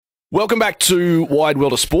Welcome back to Wide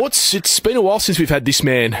World of Sports. It's been a while since we've had this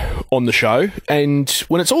man on the show, and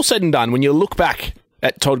when it's all said and done, when you look back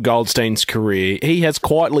at Todd Goldstein's career, he has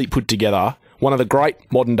quietly put together one of the great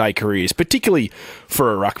modern-day careers, particularly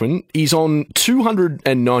for a ruckman. He's on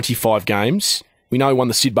 295 games. We know he won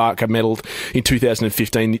the Sid Barker medal in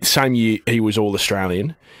 2015, the same year he was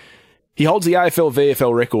All-Australian. He holds the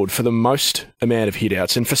AFL-VFL record for the most amount of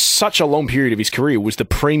hit-outs, and for such a long period of his career was the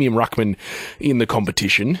premium ruckman in the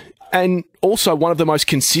competition, and also one of the most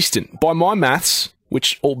consistent. By my maths,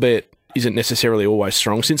 which albeit isn't necessarily always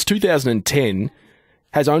strong, since 2010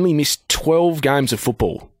 has only missed 12 games of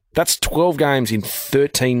football. That's 12 games in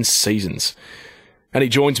 13 seasons. And he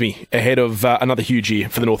joins me ahead of another huge year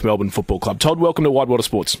for the North Melbourne Football Club. Todd, welcome to Wide World of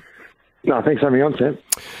Sports. No, thanks for having me on, Sam.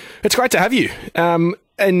 It's great to have you.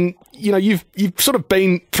 And, you know, you've sort of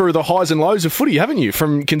been through the highs and lows of footy, haven't you?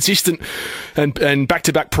 From consistent and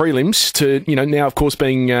back-to-back prelims to, you know, now, of course,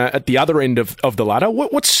 being at the other end of the ladder.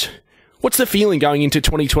 What's the feeling going into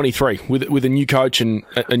 2023 with a new coach and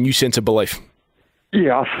a new sense of belief?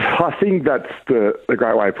 Yeah, I think that's the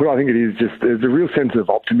great way to put it. I think it is just there's a real sense of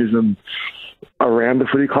optimism around the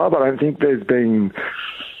footy club. I don't think there's been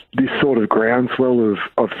this sort of groundswell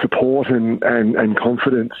of support and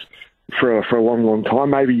confidence for a long time.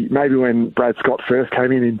 Maybe when Brad Scott first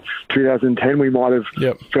came in 2010, we might have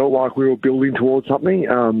felt like we were building towards something.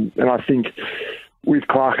 And I think with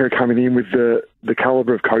Clarko coming in with the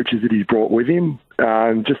calibre of coaches that he's brought with him,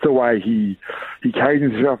 and just the way he carries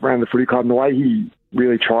himself around the footy club and the way he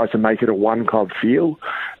really tries to make it a one club feel,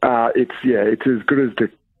 it's as good as the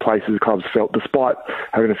places the club's felt, despite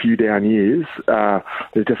having a few down years.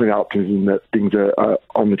 There's definitely optimism that things are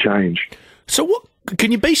on the change. So what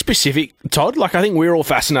can you be specific, Todd? Like, I think we're all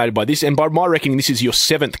fascinated by this, and by my reckoning, this is your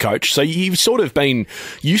seventh coach. So you've sort of been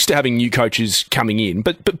used to having new coaches coming in,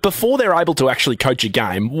 but before they're able to actually coach a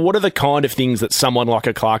game, what are the kind of things that someone like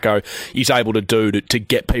a Clarko is able to do to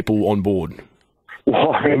get people on board?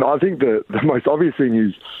 Well, I mean, I think the most obvious thing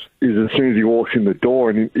is as soon as he walks in the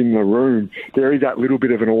door and in the room, there is that little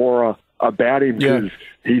bit of an aura about him because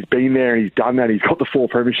he's been there and he's done that. He's got the 4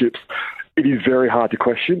 premierships. It is very hard to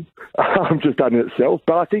question, just done in itself.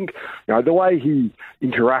 But I think, you know, the way he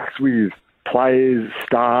interacts with players,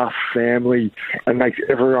 staff, family, and makes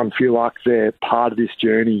everyone feel like they're part of this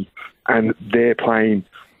journey and they're playing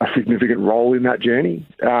a significant role in that journey.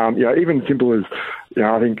 You know, even simple as, you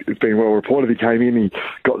know, I think it's been well reported, he came in, he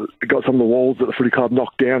got some of the walls that the footy club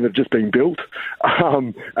knocked down that have just been built,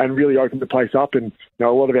 and really opened the place up. And, you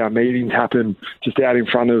know, a lot of our meetings happen just out in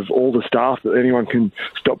front of all the staff that anyone can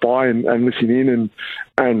stop by and listen in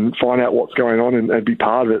and find out what's going on and be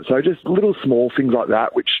part of it. So just little small things like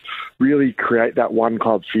that, which really create that one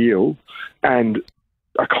club feel, and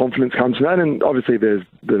a confidence comes from that. And obviously there's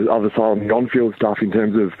the other side on the on-field stuff in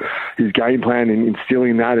terms of his game plan and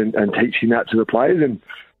instilling that and teaching that to the players, and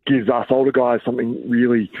gives us older guys something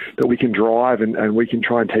really that we can drive and we can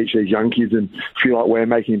try and teach these young kids and feel like we're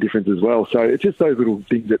making a difference as well. So it's just those little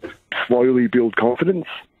things that slowly build confidence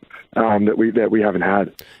that we haven't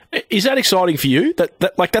had. Is that exciting for you?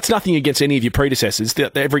 That's nothing against any of your predecessors.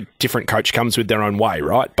 Every different coach comes with their own way,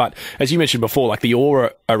 right? But as you mentioned before, like the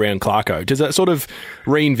aura around Clarko, does that sort of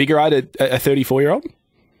reinvigorate a 34-year-old?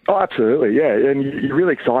 Oh, absolutely, yeah. And you're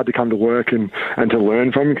really excited to come to work and to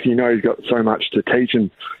learn from him because you know he's got so much to teach.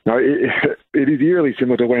 And you know, it is eerily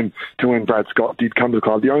similar to when Brad Scott did come to the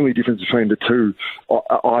club. The only difference between the two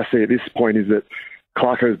I see at this point is that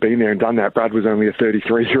Clarko's been there and done that. Brad was only a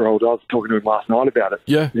 33-year-old. I was talking to him last night about it.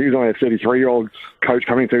 Yeah. He was only a 33-year-old coach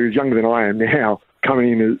coming through. He's younger than I am now, coming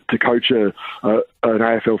in to coach an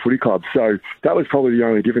AFL footy club. So that was probably the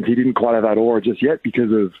only difference. He didn't quite have that aura just yet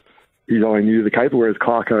because of he's only new to the Cape, whereas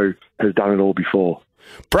Clarko has done it all before.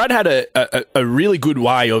 Brad had a really good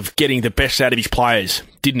way of getting the best out of his players,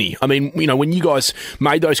 didn't he? I mean, you know, when you guys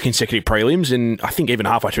made those consecutive prelims, and I think even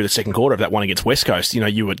halfway through the second quarter of that one against West Coast, you know,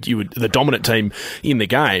 you were the dominant team in the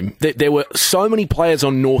game. There were so many players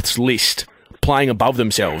on North's list playing above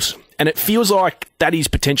themselves, and it feels like that is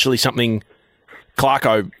potentially something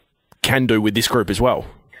Clarko can do with this group as well.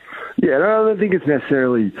 Yeah, I don't think it's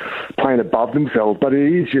necessarily playing above themselves, but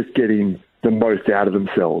it is just getting the most out of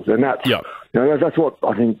themselves, and that's. Yep. You know, that's what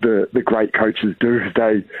I think the great coaches do, is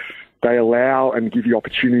they allow and give you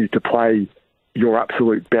opportunity to play your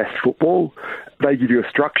absolute best football. They give you a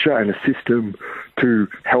structure and a system to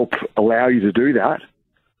help allow you to do that,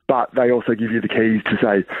 but they also give you the keys to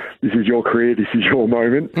say, this is your career, this is your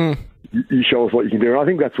moment. You show us what you can do. And I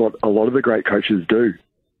think that's what a lot of the great coaches do.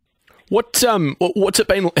 What's it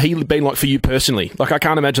been like for you personally? Like, I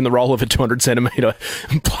can't imagine the role of a 200 centimetre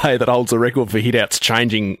player that holds the record for hit-outs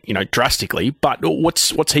changing, drastically. But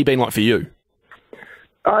what's he been like for you?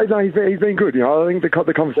 No, he's been good. I think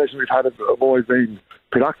the conversations we've had have always been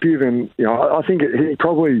productive, and I think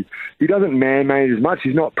he doesn't man manage as much.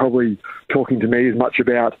 He's not probably talking to me as much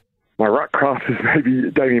about my ruck craft as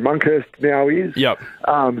maybe Damien Monkhurst now is. Yep.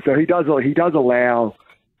 So he does allow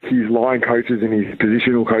his line coaches and his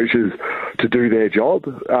positional coaches to do their job.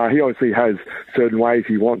 He obviously has certain ways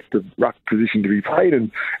he wants the ruck position to be played,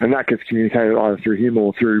 and that gets communicated either through him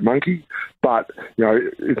or through Monkey. But,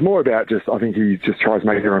 it's more about I think he just tries to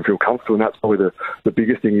make everyone feel comfortable, and that's probably the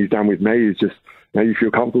biggest thing he's done with me is just, you feel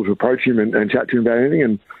comfortable to approach him and chat to him about anything,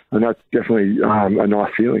 and that's definitely a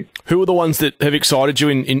nice feeling. Who are the ones that have excited you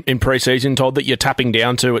in pre-season, Todd, that you're tapping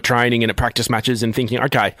down to at training and at practice matches and thinking,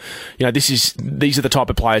 okay, these are the type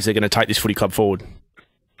of players that are going to take this footy club forward?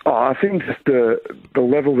 Oh, I think just the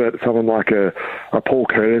level that someone like a Paul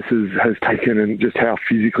Curtis has taken, and just how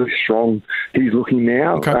physically strong he's looking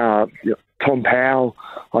now. Okay. Tom Powell,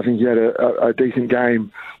 I think he had a decent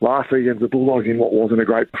game last week against the Bulldogs in what wasn't a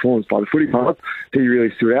great performance by the footy club. He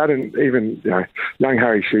really stood out, and even young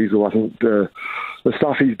Harry Sheasel, I think the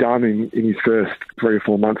stuff he's done in his first 3 or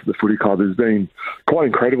 4 months at the footy club has been quite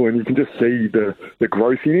incredible, and you can just see the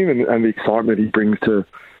growth in him and the excitement he brings to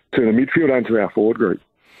the midfield and to our forward group.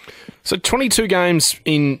 So 22 games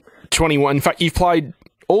in 21. In fact, you've played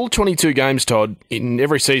all 22 games, Todd, in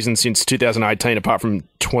every season since 2018, apart from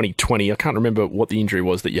 2020. I can't remember what the injury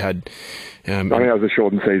was that you had. I think that was a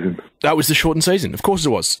shortened season. That was the shortened season. Of course it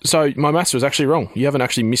was. So my maths was actually wrong. You haven't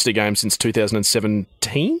actually missed a game since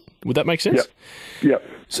 2017. Would that make sense? Yep.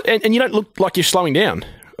 So, and you don't look like you're slowing down.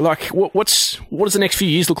 Like, what does the next few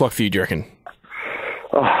years look like for you, do you reckon?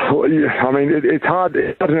 Oh, yeah. I mean, it's hard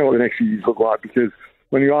to know what the next few years look like, because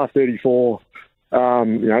when you are 34,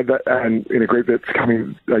 and in a group that's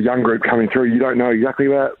a young group coming through, you don't know exactly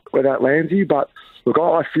where that lands you. But look,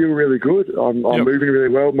 I feel really good. I'm moving really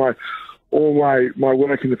well. My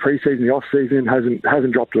work in the pre-season, the off-season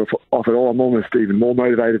hasn't dropped off at all. I'm almost even more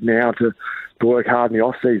motivated now to work hard in the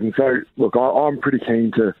off-season. So look, I'm pretty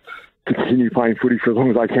keen to continue playing footy for as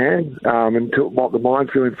long as I can, until the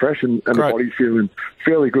mind's feeling fresh and the body's feeling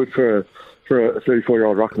fairly good for a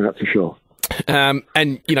 34-year-old ruckman, that's for sure.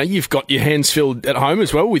 And you've got your hands filled at home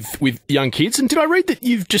as well with young kids. And did I read that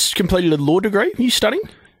you've just completed a law degree? Are you studying?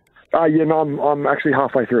 No, I'm actually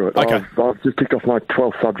halfway through it. Okay. I've just ticked off my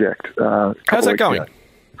 12th subject. How's that going?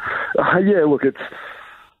 Look,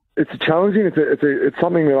 it's challenging. It's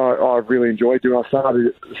something that I really enjoy doing. I started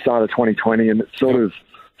at the start of 2020, and it's sort of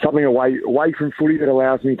something away from footy that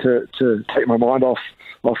allows me to take my mind off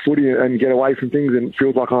footy and get away from things, and it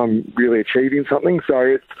feels like I'm really achieving something.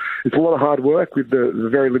 So it's a lot of hard work with the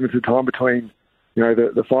very limited time between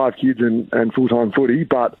the 5 kids and full-time footy,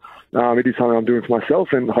 but it is something I'm doing for myself,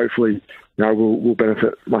 and hopefully will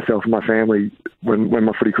benefit myself and my family when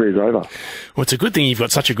my footy career is over. Well, it's a good thing you've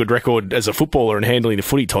got such a good record as a footballer and handling the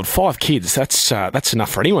footy, Todd. 5 kids, that's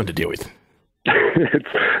enough for anyone to deal with.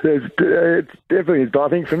 It definitely is, but I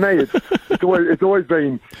think for me, it's always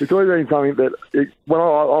been something that when I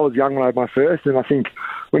was young, when I had my first, and I think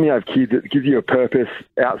when you have kids, it gives you a purpose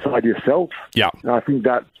outside yourself. Yeah, and I think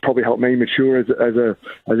that probably helped me mature as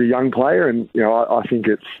a young player, and I think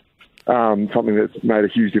it's something that's made a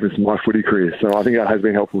huge difference in my footy career. So I think that has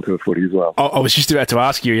been helpful to the footy as well. I was just about to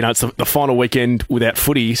ask you, it's the final weekend without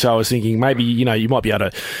footy, so I was thinking maybe, you might be able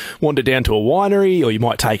to wander down to a winery, or you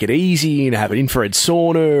might take it easy and have an infrared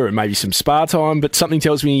sauna and maybe some spa time, but something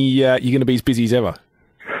tells me you're going to be as busy as ever.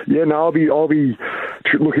 Yeah, no, I'll be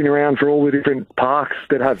looking around for all the different parks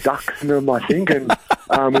that have ducks in them, I think, and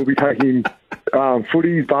we'll be taking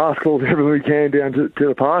footies, basketballs, everything we can down to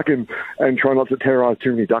the park, and try not to terrorise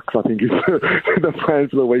too many ducks, I think, is the plan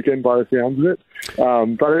for the weekend by the sounds of it.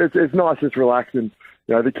 But it's nice just relax, and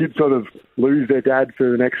the kids sort of lose their dad for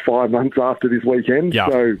the next 5 months after this weekend. Yeah.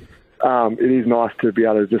 So it is nice to be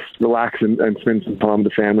able to just relax and spend some time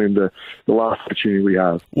with the family and the last opportunity we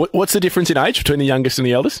have. What's the difference in age between the youngest and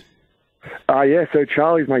the eldest? So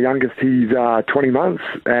Charlie's my youngest. He's 20 months,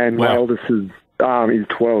 and my eldest is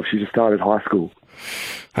 12. She just started high school.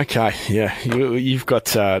 Okay, yeah. You've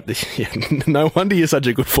got... no wonder you're such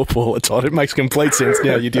a good footballer, Todd. It makes complete sense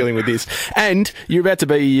now you're dealing with this. And you're about to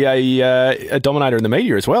be a dominator in the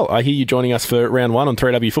media as well. I hear you joining us for round 1 on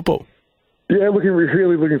 3W Football. Yeah,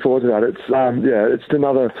 really looking forward to that. It's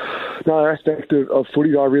another aspect of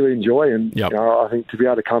footy that I really enjoy, and I think to be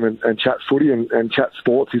able to come and chat footy and chat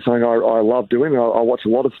sports is something I love doing. I watch a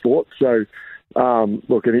lot of sports, so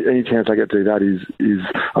look, any chance I get to do that is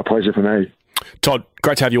a pleasure for me. Todd,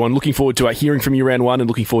 great to have you on. Looking forward to hearing from you round one and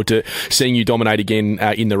looking forward to seeing you dominate again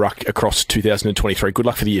in the ruck across 2023. Good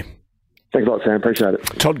luck for the year. Thanks a lot, Sam. Appreciate it.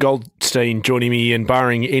 Todd Goldstein joining me, and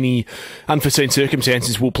barring any unforeseen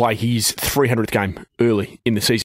circumstances, will play his 300th game early in the season.